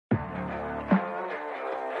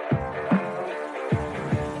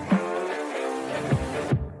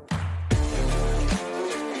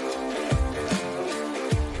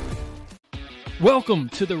Welcome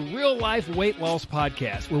to the Real Life Weight Loss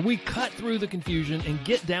Podcast, where we cut through the confusion and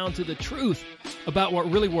get down to the truth about what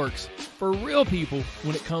really works for real people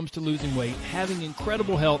when it comes to losing weight, having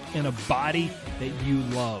incredible health, and a body that you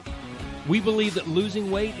love. We believe that losing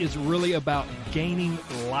weight is really about gaining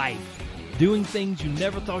life, doing things you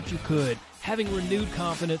never thought you could, having renewed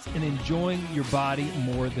confidence, and enjoying your body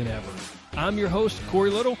more than ever. I'm your host, Corey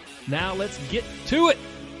Little. Now let's get to it.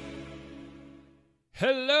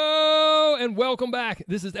 Hello and welcome back.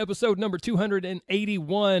 This is episode number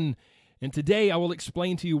 281. And today I will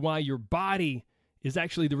explain to you why your body is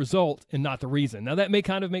actually the result and not the reason. Now that may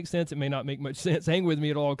kind of make sense. It may not make much sense. Hang with me.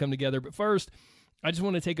 It'll all come together. But first, I just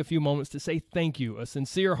want to take a few moments to say thank you, a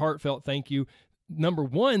sincere, heartfelt thank you. Number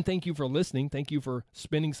one, thank you for listening. Thank you for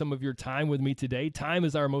spending some of your time with me today. Time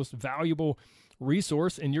is our most valuable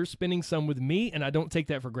resource, and you're spending some with me, and I don't take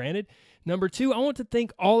that for granted. Number two, I want to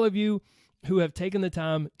thank all of you who have taken the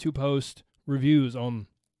time to post reviews on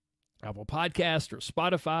Apple Podcast or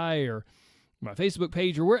Spotify or my Facebook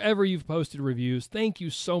page or wherever you've posted reviews. Thank you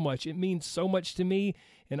so much. It means so much to me.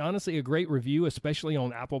 And honestly, a great review, especially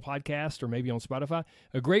on Apple Podcast or maybe on Spotify,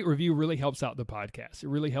 a great review really helps out the podcast. It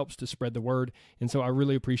really helps to spread the word. And so I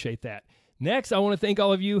really appreciate that. Next, I want to thank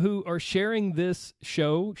all of you who are sharing this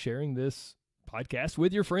show, sharing this podcast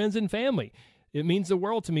with your friends and family. It means the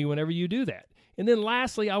world to me whenever you do that. And then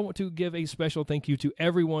lastly, I want to give a special thank you to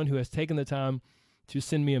everyone who has taken the time to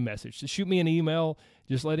send me a message, to shoot me an email,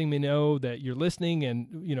 just letting me know that you're listening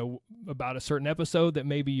and, about a certain episode that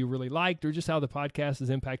maybe you really liked, or just how the podcast is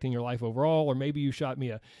impacting your life overall, or maybe you shot me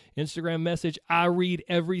a Instagram message. I read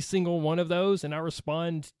every single one of those and I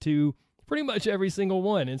respond to pretty much every single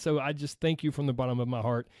one. And so I just thank you from the bottom of my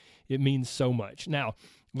heart. It means so much. Now,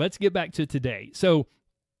 let's get back to today. So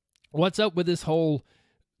what's up with this whole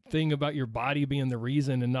thing about your body being the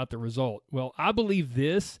reason and not the result? Well, I believe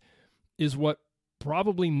this is what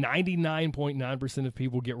probably 99.9% of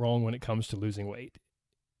people get wrong when it comes to losing weight.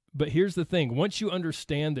 But here's the thing. Once you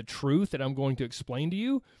understand the truth that I'm going to explain to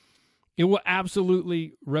you, it will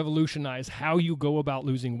absolutely revolutionize how you go about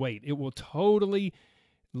losing weight. It will totally,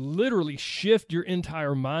 literally shift your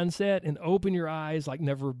entire mindset and open your eyes like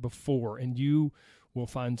never before. And you will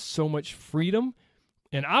find so much freedom.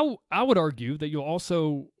 And I would argue that you'll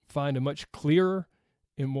also find a much clearer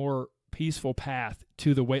and more peaceful path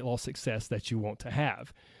to the weight loss success that you want to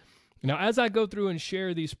have. Now, as I go through and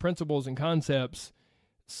share these principles and concepts,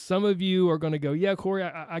 some of you are going to go, yeah, Corey,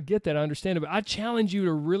 I get that. I understand it. But I challenge you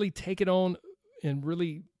to really take it on and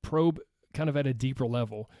really probe kind of at a deeper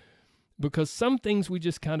level, because some things we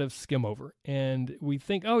just kind of skim over and we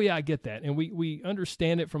think, oh, yeah, I get that. And we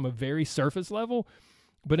understand it from a very surface level.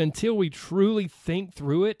 But until we truly think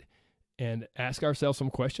through it and ask ourselves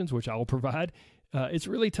some questions, which I will provide, it's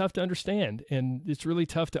really tough to understand, and it's really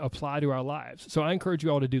tough to apply to our lives. So I encourage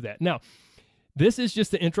you all to do that. Now, this is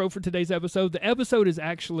just the intro for today's episode. The episode is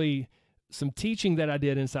actually some teaching that I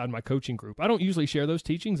did inside my coaching group. I don't usually share those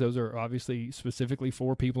teachings. Those are obviously specifically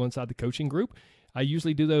for people inside the coaching group. I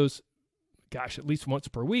usually do those at least once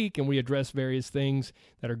per week, and we address various things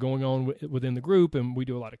that are going on within the group, and we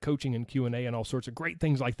do a lot of coaching and Q&A and all sorts of great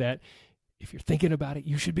things like that. If you're thinking about it,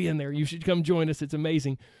 you should be in there. You should come join us. It's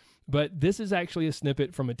amazing. But this is actually a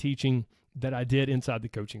snippet from a teaching that I did inside the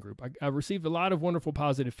coaching group. I received a lot of wonderful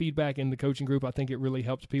positive feedback in the coaching group. I think it really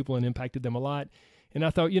helped people and impacted them a lot. And I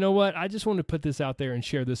thought, you know what? I just want to put this out there and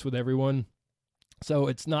share this with everyone. So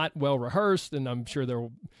it's not well rehearsed, and I'm sure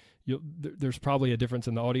there's probably a difference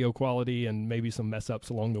in the audio quality and maybe some mess ups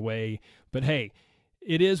along the way. But hey,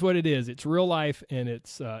 it is what it is. It's real life, and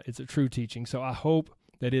it's a true teaching. So I hope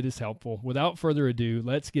that it is helpful. Without further ado,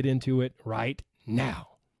 let's get into it right now.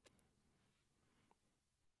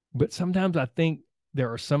 But sometimes I think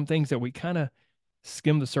there are some things that we kind of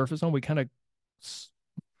skim the surface on.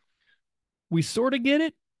 We sort of get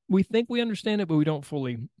it. We think we understand it, but we don't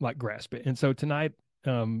fully grasp it. And so tonight,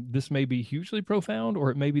 this may be hugely profound,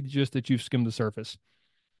 or it may be just that you've skimmed the surface,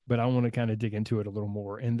 but I want to kind of dig into it a little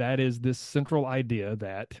more. And that is this central idea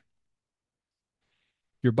that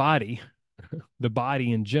your body, the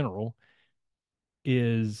body in general,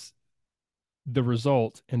 is the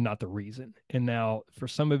result and not the reason. And now for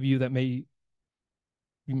some of you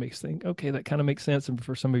you may think, okay, that kind of makes sense. And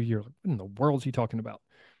for some of you, you're like, what in the world is he talking about?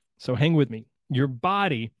 So hang with me. Your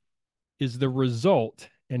body is the result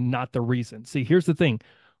and not the reason. See, here's the thing.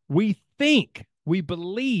 We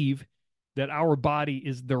believe that our body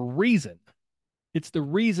is the reason. It's the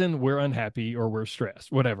reason we're unhappy or we're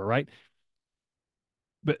stressed, whatever, right?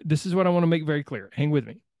 But this is what I want to make very clear. Hang with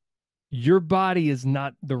me. Your body is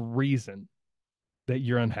not the reason that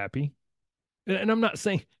you're unhappy. And I'm not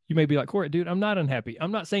saying, you may be like, Corey, dude, I'm not unhappy.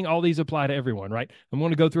 I'm not saying all these apply to everyone, right? I'm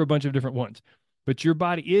going to go through a bunch of different ones. But your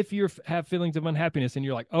body, if you have feelings of unhappiness and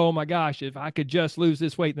you're like, oh my gosh, if I could just lose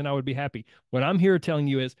this weight, then I would be happy. What I'm here telling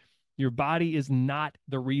you is your body is not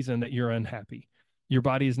the reason that you're unhappy. Your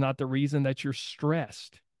body is not the reason that you're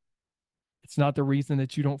stressed. It's not the reason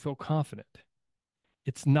that you don't feel confident.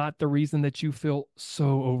 It's not the reason that you feel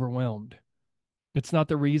so overwhelmed. It's not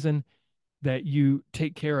the reason that you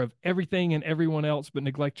take care of everything and everyone else but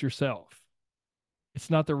neglect yourself. It's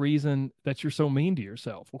not the reason that you're so mean to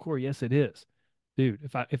yourself. Well, Corey, yes, it is. Dude,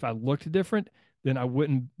 if I looked different, then I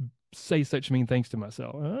wouldn't say such mean things to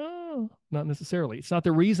myself. Oh, not necessarily. It's not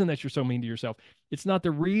the reason that you're so mean to yourself. It's not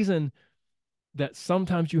the reason that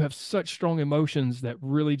sometimes you have such strong emotions that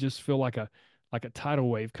really just feel like a tidal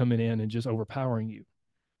wave coming in and just overpowering you.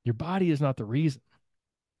 Your body is not the reason.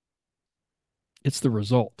 It's the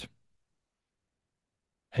result.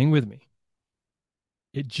 Hang with me.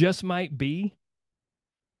 It just might be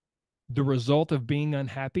the result of being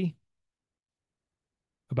unhappy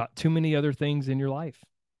about too many other things in your life.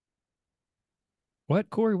 What,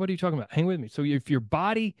 Corey? What are you talking about? Hang with me. So if your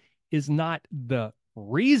body is not the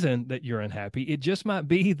reason that you're unhappy, it just might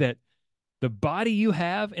be that the body you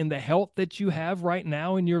have and the health that you have right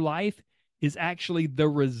now in your life is actually the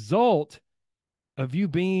result of you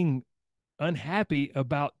being unhappy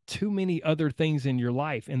about too many other things in your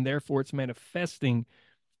life. And therefore, it's manifesting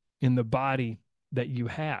in the body that you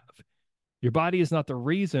have. Your body is not the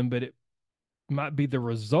reason, but it might be the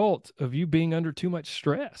result of you being under too much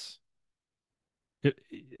stress.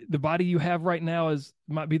 The body you have right now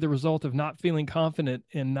might be the result of not feeling confident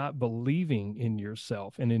and not believing in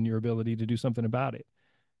yourself and in your ability to do something about it.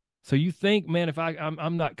 So you think, man, if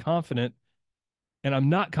I'm not confident, and I'm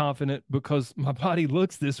not confident because my body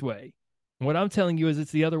looks this way. What I'm telling you is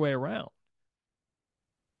it's the other way around.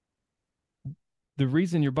 The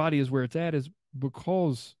reason your body is where it's at is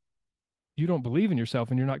because you don't believe in yourself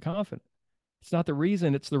and you're not confident. It's not the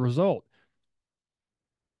reason, it's the result.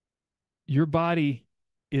 Your body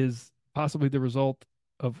is possibly the result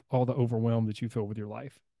of all the overwhelm that you feel with your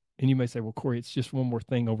life. And you may say, well, Corey, it's just one more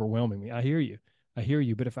thing overwhelming me. I hear you. I hear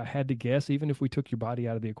you. But if I had to guess, even if we took your body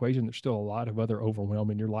out of the equation, there's still a lot of other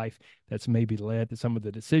overwhelm in your life that's maybe led to some of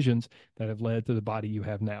the decisions that have led to the body you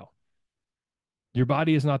have now. Your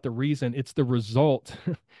body is not the reason, it's the result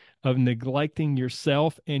of neglecting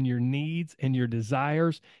yourself and your needs and your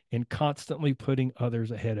desires and constantly putting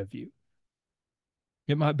others ahead of you.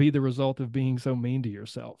 It might be the result of being so mean to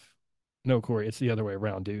yourself. No, Corey, it's the other way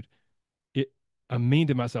around, dude. It, I'm mean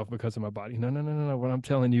to myself because of my body. No, no, no, no, no. What I'm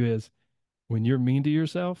telling you is when you're mean to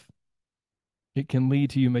yourself, it can lead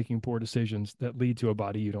to you making poor decisions that lead to a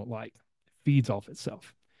body you don't like. It feeds off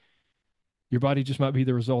itself. Your body just might be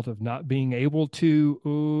the result of not being able to,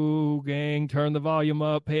 ooh, gang, turn the volume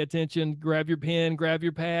up, pay attention, grab your pen, grab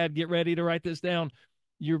your pad, get ready to write this down.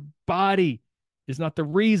 Your body is not the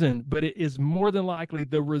reason, but it is more than likely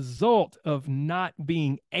the result of not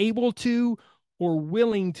being able to or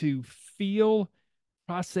willing to feel,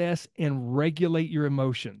 process, and regulate your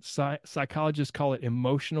emotions. Psychologists call it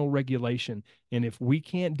emotional regulation. And if we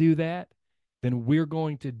can't do that, then we're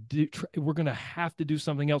going to have to do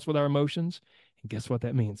something else with our emotions. And guess what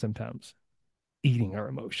that means sometimes? Eating our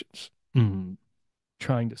emotions.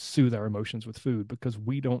 Trying to soothe our emotions with food because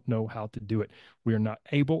we don't know how to do it. We are not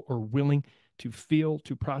able or willing to feel,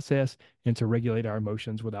 to process, and to regulate our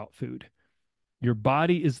emotions without food. Your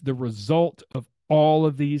body is the result of all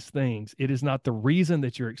of these things. It is not the reason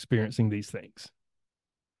that you're experiencing these things.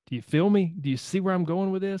 Do you feel me? Do you see where I'm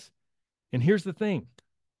going with this? And here's the thing.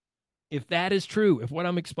 If that is true, if what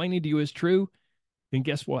I'm explaining to you is true, then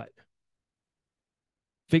guess what?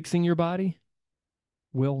 Fixing your body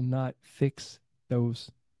will not fix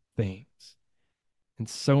those things. And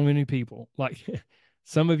so many people, like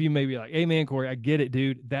some of you may be like, hey man, Corey, I get it,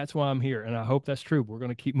 dude. That's why I'm here. And I hope that's true. We're going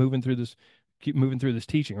to keep moving through this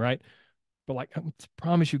teaching, right? But like, I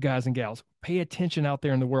promise you guys and gals, pay attention out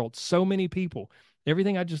there in the world. So many people,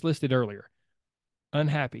 everything I just listed earlier,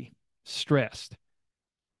 unhappy, stressed,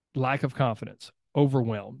 lack of confidence,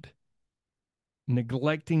 overwhelmed,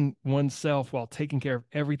 neglecting oneself while taking care of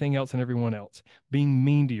everything else and everyone else, being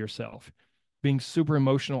mean to yourself, being super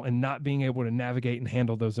emotional and not being able to navigate and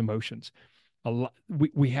handle those emotions.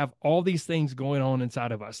 We have all these things going on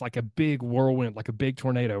inside of us, like a big whirlwind, like a big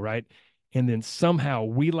tornado, right? And then somehow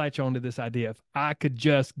we latch onto this idea, if I could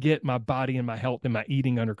just get my body and my health and my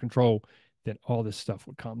eating under control, then all this stuff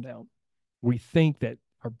would calm down. We think that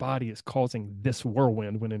our body is causing this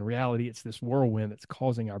whirlwind, when in reality, it's this whirlwind that's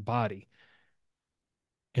causing our body.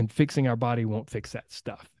 And fixing our body won't fix that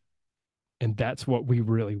stuff. And that's what we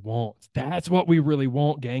really want. That's what we really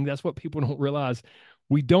want, gang. That's what people don't realize.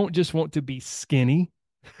 We don't just want to be skinny.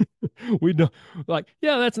 We don't like,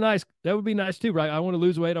 yeah, that's nice. That would be nice too, right? I want to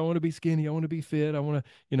lose weight. I want to be skinny. I want to be fit. I want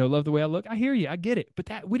to, love the way I look. I hear you. I get it. But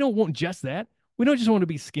that we don't want just that. We don't just want to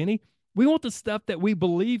be skinny. We want the stuff that we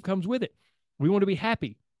believe comes with it. We want to be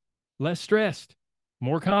happy, less stressed,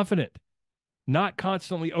 more confident, not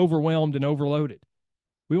constantly overwhelmed and overloaded.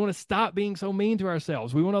 We want to stop being so mean to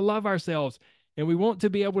ourselves. We want to love ourselves. And we want to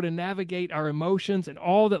be able to navigate our emotions and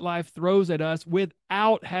all that life throws at us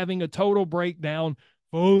without having a total breakdown,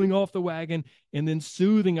 falling off the wagon, and then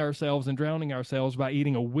soothing ourselves and drowning ourselves by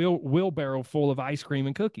eating a wheelbarrow full of ice cream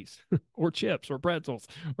and cookies or chips or pretzels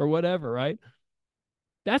or whatever, right?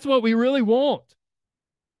 That's what we really want.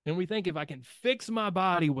 And we think if I can fix my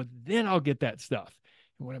body, well, then I'll get that stuff.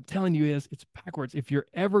 And what I'm telling you is it's backwards. If you're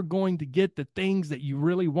ever going to get the things that you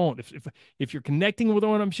really want, if you're connecting with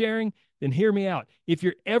what I'm sharing, then hear me out. If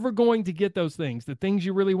you're ever going to get those things, the things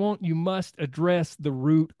you really want, you must address the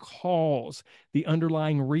root cause, the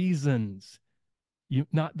underlying reasons,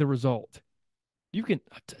 not the result. You can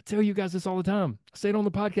tell you guys this all the time. I say it on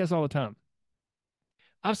the podcast all the time.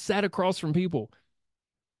 I've sat across from people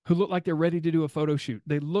who look like they're ready to do a photo shoot.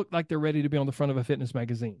 They look like they're ready to be on the front of a fitness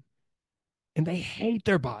magazine. And they hate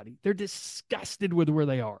their body. They're disgusted with where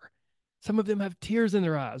they are. Some of them have tears in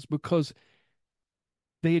their eyes because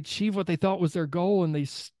they achieved what they thought was their goal and they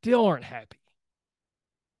still aren't happy.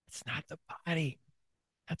 It's not the body.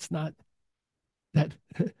 That's not that.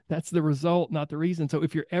 That's the result, not the reason. So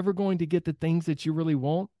if you're ever going to get the things that you really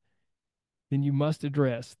want, then you must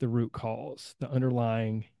address the root cause, the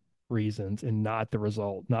underlying reasons, and not the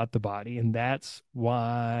result, not the body. And that's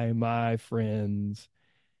why, my friends,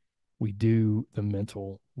 we do the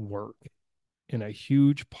mental work. And a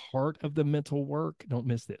huge part of the mental work, don't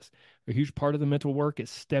miss this, a huge part of the mental work is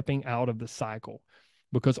stepping out of the cycle,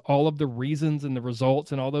 because all of the reasons and the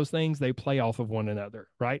results and all those things, they play off of one another,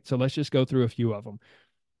 right? So let's just go through a few of them.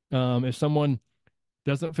 If someone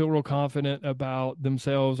doesn't feel real confident about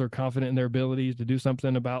themselves or confident in their abilities to do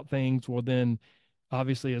something about things, well, then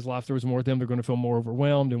obviously, as life throws more at them, they're going to feel more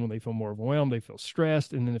overwhelmed. And when they feel more overwhelmed, they feel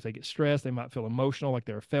stressed. And then if they get stressed, they might feel emotional, like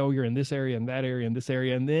they're a failure in this area and that area and this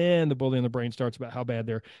area. And then the bully in the brain starts about how bad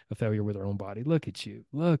they're a failure with their own body. Look at you.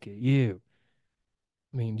 Look at you.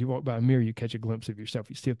 I mean, you walk by a mirror, you catch a glimpse of yourself.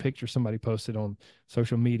 You see a picture somebody posted on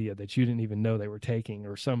social media that you didn't even know they were taking,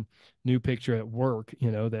 or some new picture at work,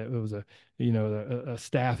 that it was a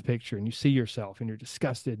staff picture, and you see yourself and you're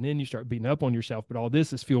disgusted. And then you start beating up on yourself. But all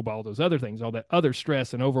this is fueled by all those other things, all that other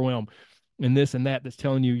stress and overwhelm and this and that's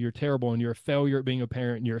telling you you're terrible and you're a failure at being a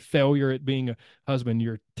parent, and you're a failure at being a husband,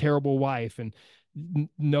 you're a terrible wife, and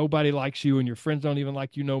nobody likes you and your friends don't even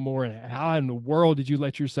like you no more. And how in the world did you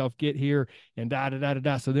let yourself get here? And da da da da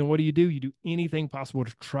da. So then what do? You do anything possible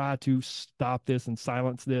to try to stop this and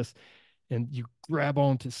silence this. And you grab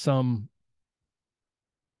onto some,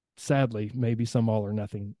 sadly, maybe some all or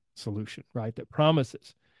nothing solution, right? That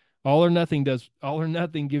promises. All or nothing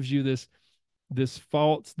gives you this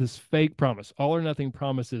fake promise. All or nothing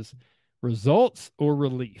promises results or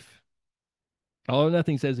relief. All or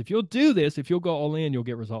nothing says, if you'll do this, if you'll go all in, you'll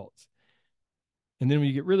get results. And then when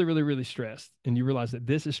you get really, really, really stressed and you realize that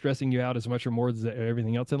this is stressing you out as much or more than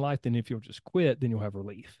everything else in life, then if you'll just quit, then you'll have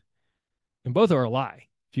relief. And both are a lie.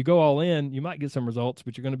 If you go all in, you might get some results,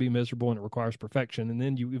 but you're going to be miserable and it requires perfection. And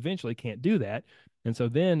then you eventually can't do that. And so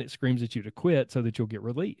then it screams at you to quit so that you'll get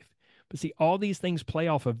relief. But see, all these things play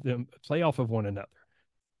off of one another.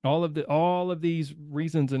 All of these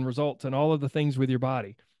reasons and results and all of the things with your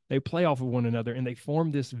body, they play off of one another, and they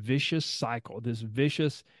form this vicious cycle, this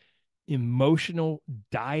vicious emotional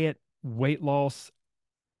diet, weight loss.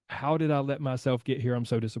 How did I let myself get here? I'm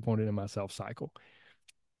so disappointed in myself cycle.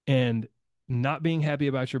 And not being happy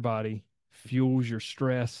about your body fuels your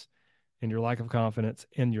stress and your lack of confidence,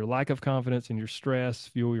 and your lack of confidence and your stress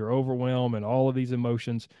fuel your overwhelm, and all of these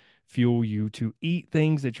emotions fuel you to eat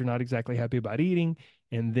things that you're not exactly happy about eating.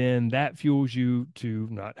 And then that fuels you to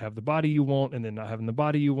not have the body you want. And then not having the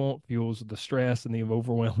body you want fuels the stress and the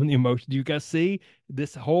overwhelm and the emotion. Do you guys see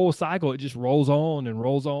this whole cycle? It just rolls on and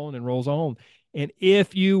rolls on and rolls on. And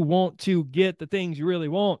if you want to get the things you really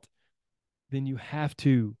want, then you have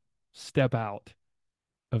to step out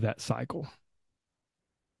of that cycle.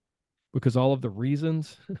 Because all of the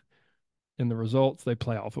reasons and the results, they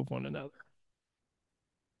play off of one another.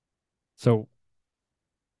 So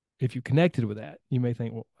if you connected with that, you may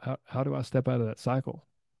think, well, how do I step out of that cycle?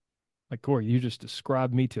 Like, Corey, you just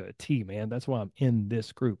described me to a T, man. That's why I'm in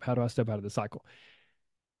this group. How do I step out of the cycle?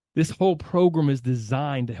 This whole program is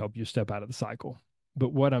designed to help you step out of the cycle.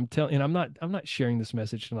 But what I'm telling, and I'm not sharing this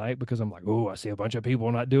message tonight because I'm like, oh, I see a bunch of people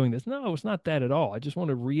not doing this. No, it's not that at all. I just want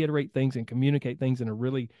to reiterate things and communicate things in a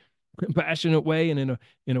really passionate way and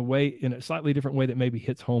in a slightly different way that maybe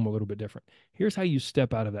hits home a little bit different. Here's how you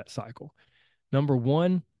step out of that cycle. Number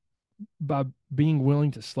one, by being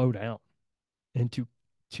willing to slow down and to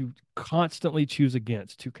constantly choose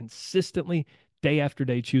against, to consistently day after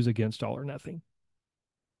day choose against all or nothing.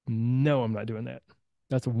 No, I'm not doing that.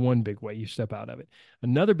 That's one big way you step out of it.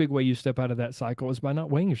 Another big way you step out of that cycle is by not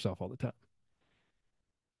weighing yourself all the time.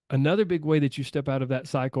 Another big way that you step out of that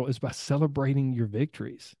cycle is by celebrating your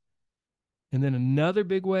victories. And then another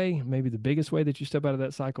big way, maybe the biggest way that you step out of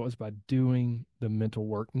that cycle is by doing the mental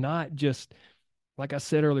work, not just like I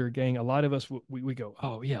said earlier, gang, a lot of us, we go,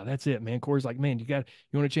 oh, yeah, that's it, man. Corey's like, man, you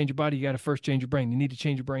want to change your body, you got to first change your brain. You need to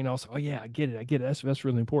change your brain also. Oh, yeah, I get it. I get it. That's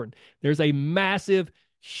really important. There's a massive,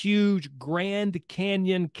 huge, Grand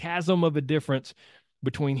Canyon chasm of a difference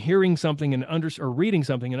between hearing something or reading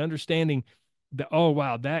something and understanding that, oh,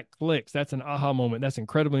 wow, that clicks. That's an aha moment. That's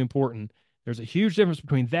incredibly important. There's a huge difference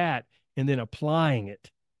between that and then applying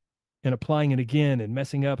it and applying it again and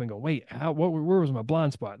messing up and go, wait, where was my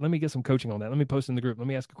blind spot? Let me get some coaching on that. Let me post in the group. Let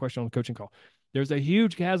me ask a question on the coaching call. There's a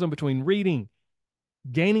huge chasm between reading,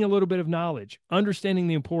 gaining a little bit of knowledge, understanding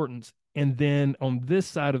the importance, and then on this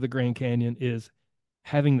side of the Grand Canyon is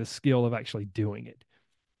having the skill of actually doing it,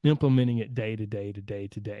 implementing it day to day to day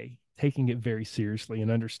to day, taking it very seriously and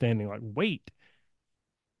understanding like, wait,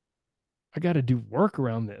 I got to do work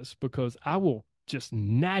around this because I will just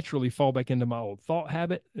naturally fall back into my old thought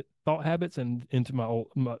habits and into my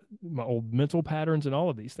old mental patterns and all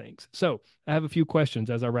of these things. So I have a few questions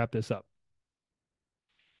as I wrap this up.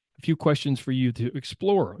 A few questions for you to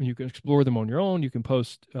explore. You can explore them on your own. You can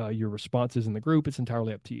post your responses in the group. It's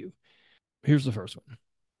entirely up to you. Here's the first one.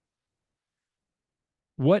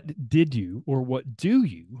 What did you or what do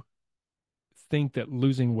you think that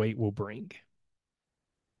losing weight will bring?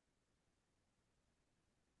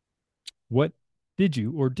 What did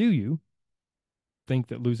you or do you think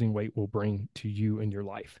that losing weight will bring to you in your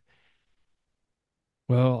life?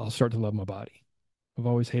 Well, I'll start to love my body. I've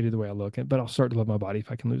always hated the way I look, but I'll start to love my body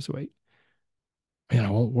if I can lose weight. Man,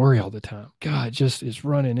 I won't worry all the time. God, just is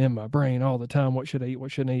running in my brain all the time. What should I eat?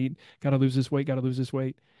 What shouldn't I eat? Got to lose this weight. Got to lose this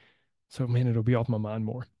weight. So, man, it'll be off my mind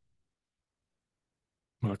more.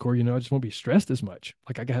 Well, Corey, I just won't be stressed as much.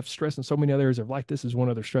 Like I have stress in so many other areas of life. This is one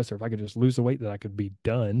other stressor. If I could just lose the weight, that I could be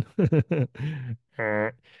done.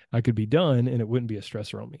 I could be done, and it wouldn't be a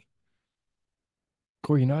stressor on me.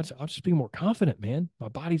 Corey, I'll just be more confident, man. My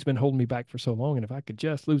body's been holding me back for so long, and if I could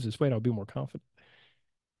just lose this weight, I'll be more confident.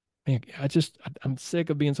 Man, I'm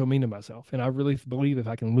sick of being so mean to myself, and I really believe if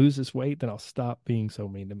I can lose this weight, then I'll stop being so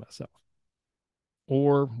mean to myself.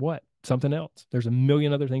 Or what? Something else. There's a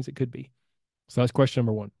million other things it could be. So that's question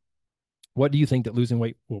number one. What do you think that losing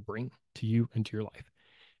weight will bring to you and to your life?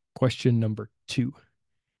 Question number two.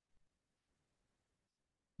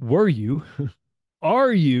 Were you,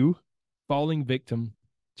 are you falling victim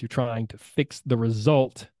to trying to fix the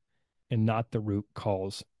result and not the root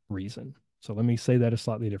cause reason? So let me say that a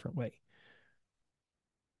slightly different way.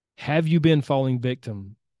 Have you been falling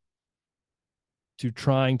victim to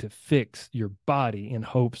trying to fix your body in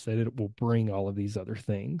hopes that it will bring all of these other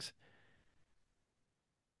things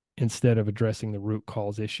instead of addressing the root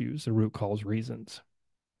cause issues, the root cause reasons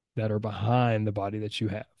that are behind the body that you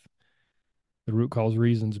have? The root cause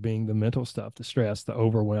reasons being the mental stuff, the stress, the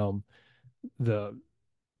overwhelm, the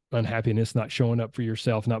unhappiness, not showing up for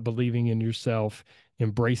yourself, not believing in yourself,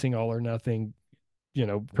 embracing all or nothing,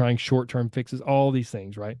 trying short-term fixes, all these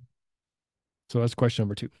things, right? So that's question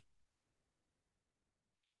number two.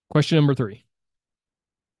 Question number three.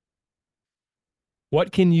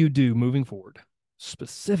 What can you do moving forward?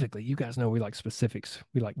 Specifically, you guys know we like specifics.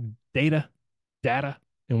 We like data,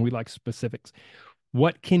 and we like specifics.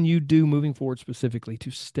 What can you do moving forward specifically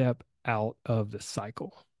to step out of the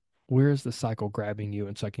cycle? Where is the cycle grabbing you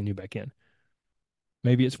and sucking you back in?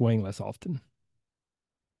 Maybe it's weighing less often.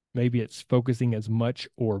 Maybe it's focusing as much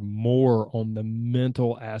or more on the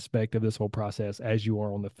mental aspect of this whole process as you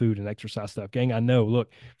are on the food and exercise stuff. Gang, I know,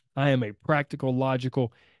 look, I am a practical,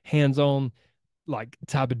 logical, hands-on like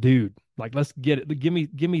type of dude. Like, let's get it. Give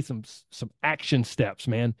me some action steps,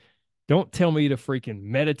 man. Don't tell me to freaking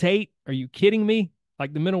meditate. Are you kidding me?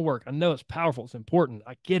 Like the mental work. I know it's powerful. It's important.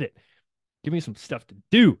 I get it. Give me some stuff to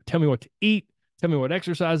do. Tell me what to eat. Tell me what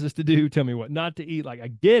exercises to do. Tell me what not to eat. Like, I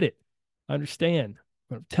get it. I understand.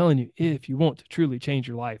 But I'm telling you, if you want to truly change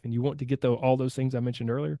your life and you want to get all those things I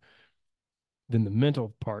mentioned earlier, then the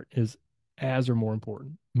mental part is as or more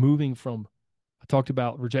important. Moving from I talked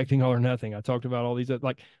about rejecting all or nothing. I talked about all these,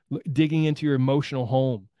 like digging into your emotional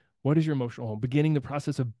home. What is your emotional home? Beginning the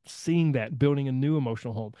process of seeing that, building a new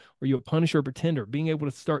emotional home. Are you a punisher or pretender? Being able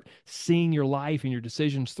to start seeing your life and your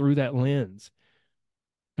decisions through that lens.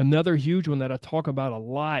 Another huge one that I talk about a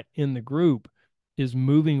lot in the group is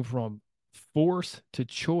moving from force to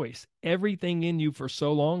choice. Everything in you for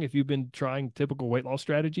so long, if you've been trying typical weight loss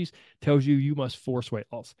strategies, tells you you must force weight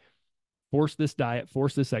loss, force this diet,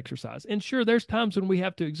 force this exercise. And sure, there's times when we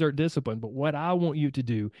have to exert discipline, but what I want you to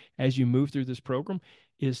do as you move through this program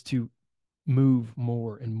is to move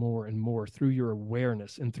more and more and more through your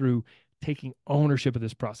awareness and through taking ownership of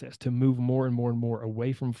this process to move more and more and more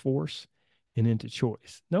away from force and into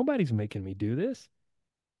choice. Nobody's making me do this.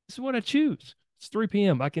 This is what I choose. It's 3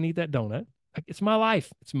 p.m. I can eat that donut. It's my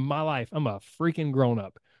life. It's my life. I'm a freaking grown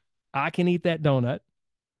up. I can eat that donut,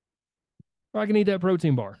 or I can eat that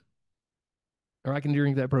protein bar, or I can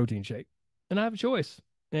drink that protein shake. And I have a choice.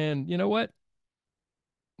 And you know what?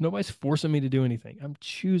 Nobody's forcing me to do anything. I'm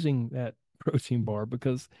choosing that protein bar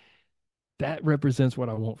because that represents what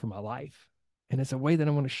I want for my life. And it's a way that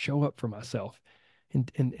I want to show up for myself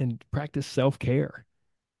and practice self-care.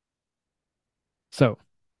 So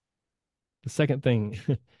the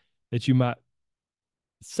that you might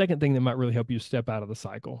second thing that might really help you step out of the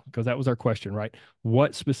cycle, because that was our question, right?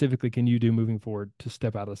 What specifically can you do moving forward to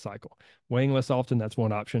step out of the cycle? Weighing less often, that's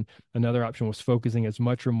one option. Another option was focusing as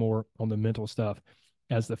much or more on the mental stuff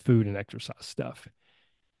as the food and exercise stuff.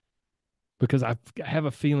 Because I have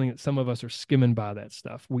a feeling that some of us are skimming by that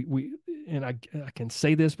stuff. I can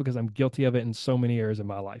say this because I'm guilty of it in so many areas of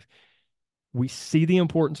my life. We see the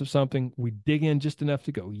importance of something, we dig in just enough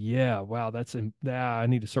to go, yeah, wow, I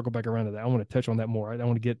need to circle back around to that. I want to touch on that more. I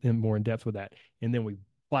want to get in more in depth with that. And then we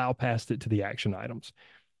plow past it to the action items.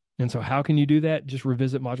 And so how can you do that? Just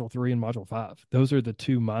revisit module 3 and module 5. Those are the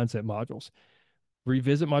two mindset modules.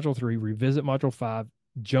 Revisit module 3, revisit module 5,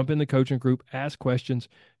 jump in the coaching group, ask questions,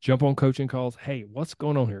 jump on coaching calls. Hey, what's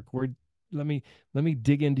going on here, Corey? Let me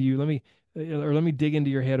dig into you. Let me dig into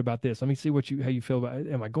your head about this. Let me see how you feel about it.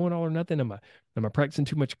 Am I going all or nothing? Am I practicing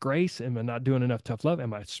too much grace? Am I not doing enough tough love?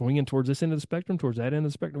 Am I swinging towards this end of the spectrum, towards that end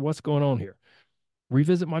of the spectrum? What's going on here?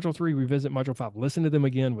 Revisit module 3, revisit module 5. Listen to them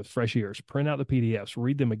again with fresh ears. Print out the PDFs,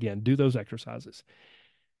 read them again, do those exercises.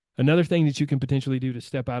 Another thing that you can potentially do to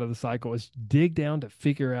step out of the cycle is dig down to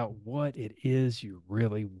figure out what it is you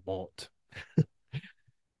really want.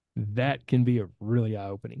 That can be a really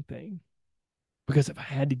eye-opening thing. Because if I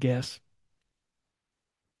had to guess,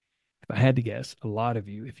 a lot of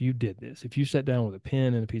you, if you did this, if you sat down with a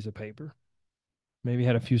pen and a piece of paper, maybe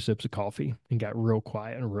had a few sips of coffee and got real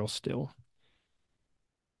quiet and real still,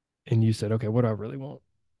 and you said, okay, what do I really want?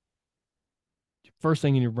 First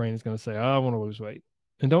thing in your brain is going to say, oh, I want to lose weight.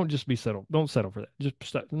 And don't just be settled. Don't settle for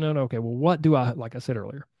that. No, okay. Well, what do I, like I said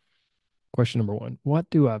earlier, question number 1, what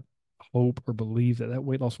do I hope or believe that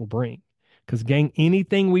weight loss will bring? Because gang,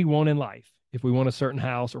 anything we want in life, if we want a certain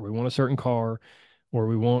house or we want a certain car or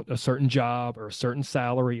we want a certain job or a certain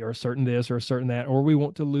salary or a certain this or a certain that, or we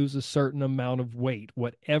want to lose a certain amount of weight,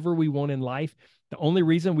 whatever we want in life, the only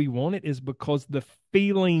reason we want it is because the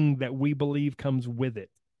feeling that we believe comes with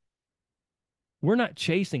it. We're not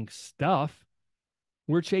chasing stuff.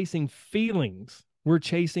 We're chasing feelings. We're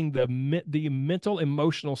chasing the mental,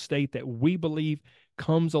 emotional state that we believe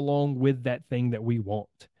comes along with that thing that we want.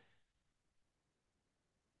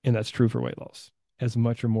 And that's true for weight loss as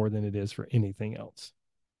much or more than it is for anything else.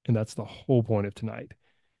 And that's the whole point of tonight.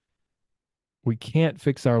 We can't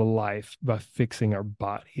fix our life by fixing our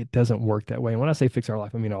body. It doesn't work that way. And when I say fix our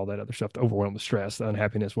life, I mean all that other stuff, the overwhelm, the stress, the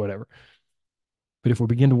unhappiness, whatever. But if we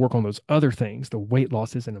begin to work on those other things, the weight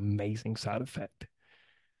loss is an amazing side effect.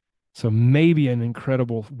 So maybe an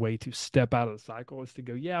incredible way to step out of the cycle is to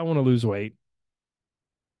go, yeah, I want to lose weight.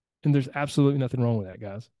 And there's absolutely nothing wrong with that,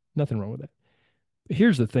 guys. Nothing wrong with that. But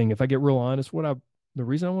here's the thing. If I get real honest, the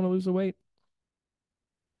reason I want to lose the weight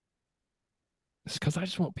is because I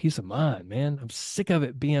just want peace of mind, man. I'm sick of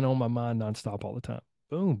it being on my mind nonstop all the time.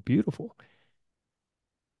 Boom, beautiful.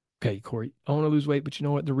 Okay, Corey, I want to lose weight, but you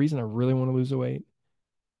know what? The reason I really want to lose the weight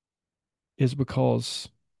is because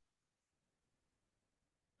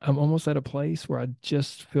I'm almost at a place where I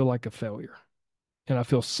just feel like a failure. And I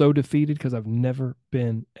feel so defeated because I've never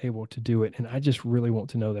been able to do it. And I just really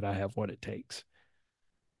want to know that I have what it takes.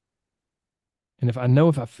 And if I know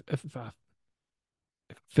if I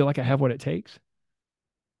feel like I have what it takes,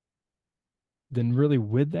 then really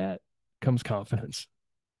with that comes confidence.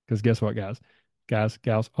 Because guess what, guys,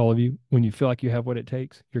 gals, all of you, when you feel like you have what it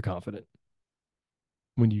takes, you're confident.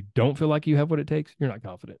 When you don't feel like you have what it takes, you're not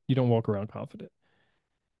confident. You don't walk around confident.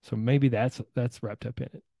 So maybe that's wrapped up in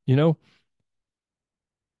it. You know,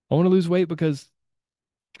 I want to lose weight because,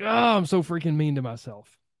 I'm so freaking mean to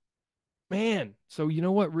myself. Man, so you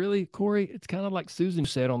know what, really, Corey? It's kind of like Susan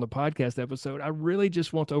said on the podcast episode. I really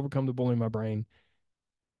just want to overcome the bully in my brain.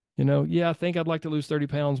 Yeah, I think I'd like to lose 30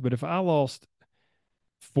 pounds, but if I lost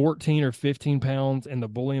 14 or 15 pounds and the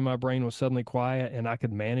bully in my brain was suddenly quiet and I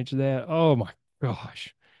could manage that, oh my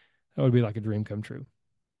gosh, that would be like a dream come true.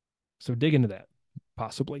 So dig into that,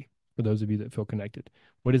 possibly, for those of you that feel connected.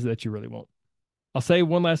 What is it that you really want? I'll say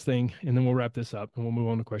one last thing, and then we'll wrap this up, and we'll move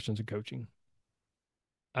on to questions and coaching.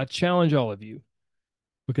 I challenge all of you,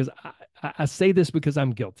 because I say this because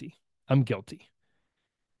I'm guilty. I'm guilty.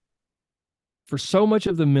 For so much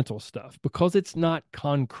of the mental stuff, because it's not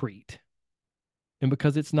concrete, and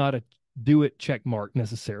because it's not a do it check mark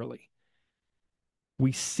necessarily,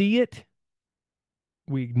 we see it,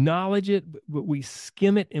 we acknowledge it, but we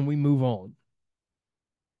skim it and we move on.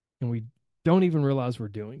 And we don't even realize we're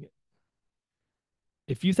doing it.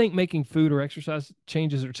 If you think making food or exercise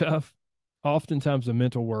changes are tough, oftentimes the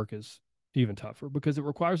mental work is even tougher, because it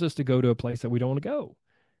requires us to go to a place that we don't want to go.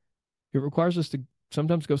 It requires us to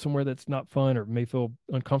sometimes go somewhere that's not fun or may feel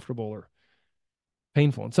uncomfortable or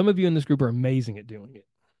painful. And some of you in this group are amazing at doing it.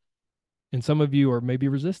 And some of you are maybe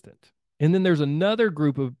resistant. And then there's another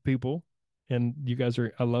group of people, and you guys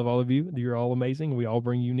I love all of you. You're all amazing. We all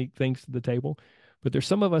bring unique things to the table. But there's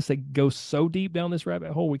some of us that go so deep down this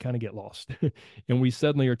rabbit hole, we kind of get lost. And we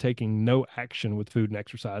suddenly are taking no action with food and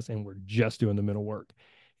exercise, and we're just doing the mental work.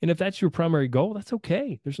 And if that's your primary goal, that's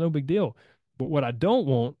okay. There's no big deal. But what I don't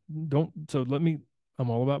want, I'm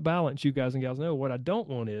all about balance. You guys and gals know what I don't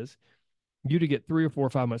want is you to get 3 or 4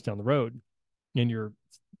 or 5 months down the road and you're,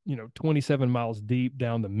 27 miles deep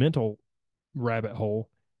down the mental rabbit hole.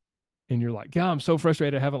 And you're like, God, I'm so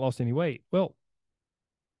frustrated. I haven't lost any weight. Well,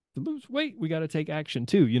 to lose weight, we got to take action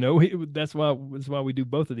too. That's why we do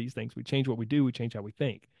both of these things. We change what we do. We change how we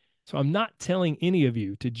think. So I'm not telling any of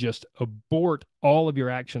you to just abort all of your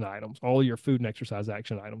action items, all of your food and exercise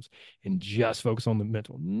action items, and just focus on the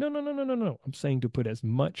mental. No. I'm saying to put as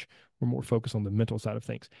much or more focus on the mental side of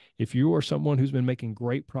things. If you are someone who's been making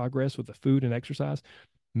great progress with the food and exercise,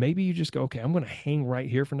 maybe you just go, okay, I'm going to hang right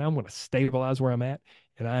here for now. I'm going to stabilize where I'm at,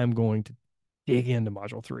 and I am going to dig into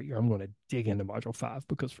module 3, or I'm going to dig into module 5,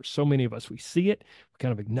 because for so many of us, we see it, we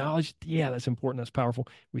kind of acknowledge, yeah, that's important, that's powerful.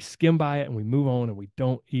 We skim by it and we move on, and we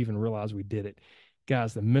don't even realize we did it.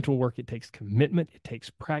 Guys, the mental work, it takes commitment, it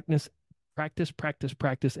takes practice,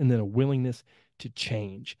 and then a willingness to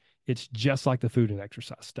change. It's just like the food and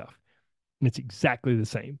exercise stuff. And it's exactly the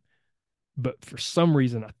same. But for some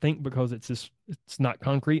reason, I think because it's not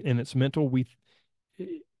concrete and it's mental, we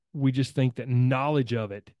just think that knowledge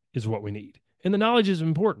of it is what we need. And the knowledge is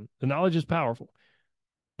important. The knowledge is powerful.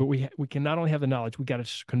 But we can not only have the knowledge, we got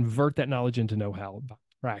to convert that knowledge into know-how by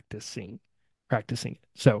practicing it.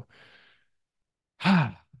 So,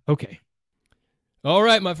 okay. All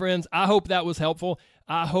right, my friends. I hope that was helpful.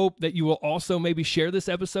 I hope that you will also maybe share this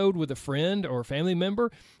episode with a friend or a family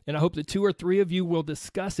member. And I hope that 2 or 3 of you will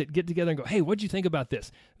discuss it, get together and go, hey, what'd you think about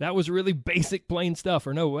this? That was really basic, plain stuff.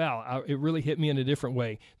 Or no, wow, it really hit me in a different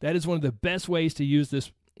way. That is one of the best ways to use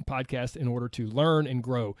this podcast in order to learn and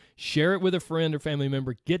grow. Share it with a friend or family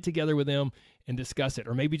member, get together with them and discuss it,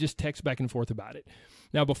 or maybe just text back and forth about it.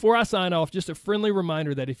 Now, before I sign off, just a friendly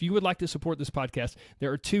reminder that if you would like to support this podcast,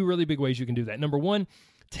 there are 2 really big ways you can do that. Number 1,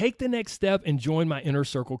 take the next step and join my Inner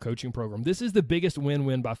Circle coaching program. This is the biggest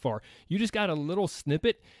win-win by far. You just got a little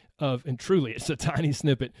snippet of, and truly it's a tiny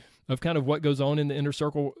snippet of kind of what goes on in the Inner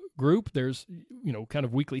Circle group. There's, kind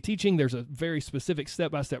of weekly teaching. There's a very specific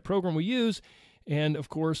step-by-step program we use. And of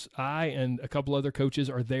course, I and a couple other coaches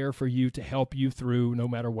are there for you to help you through no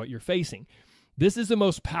matter what you're facing. This is the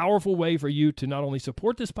most powerful way for you to not only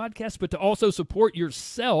support this podcast, but to also support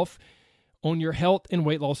yourself on your health and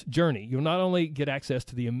weight loss journey. You'll not only get access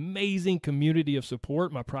to the amazing community of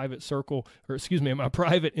support, my private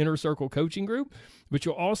Inner Circle coaching group, but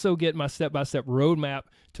you'll also get my step-by-step roadmap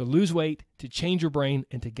to lose weight, to change your brain,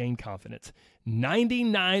 and to gain confidence.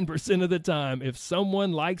 99% of the time, if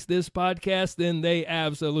someone likes this podcast, then they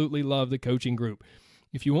absolutely love the coaching group.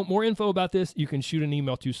 If you want more info about this, you can shoot an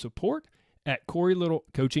email to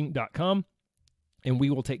support@CoreyLittleCoaching.com, and we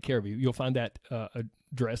will take care of you. You'll find that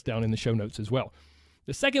address down in the show notes as well.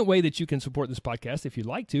 The second way that you can support this podcast, if you'd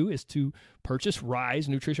like to, is to purchase Rise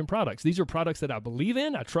nutrition products. These are products that I believe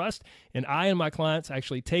in, I trust, and I and my clients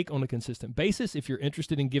actually take on a consistent basis. If you're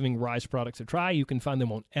interested in giving Rise products a try, you can find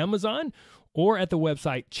them on Amazon or at the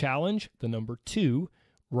website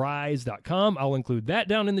challenge2rise.com. I'll include that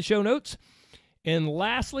down in the show notes. And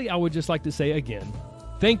lastly, I would just like to say again,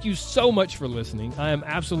 Thank you so much for listening. I am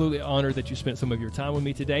absolutely honored that you spent some of your time with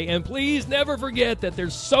me today. And please never forget that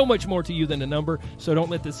there's so much more to you than a number. So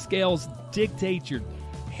don't let the scales dictate your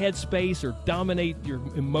headspace or dominate your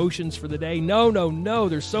emotions for the day. No.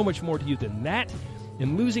 There's so much more to you than that.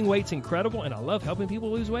 And losing weight's incredible, and I love helping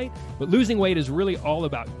people lose weight. But losing weight is really all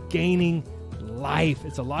about gaining life.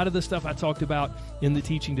 It's a lot of the stuff I talked about in the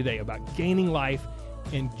teaching today about gaining life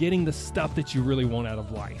and getting the stuff that you really want out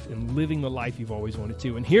of life and living the life you've always wanted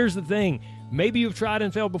to. And here's the thing. Maybe you've tried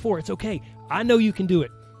and failed before. It's okay. I know you can do it.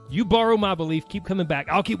 You borrow my belief. Keep coming back.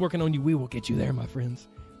 I'll keep working on you. We will get you there, my friends.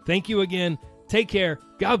 Thank you again. Take care.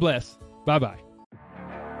 God bless. Bye-bye.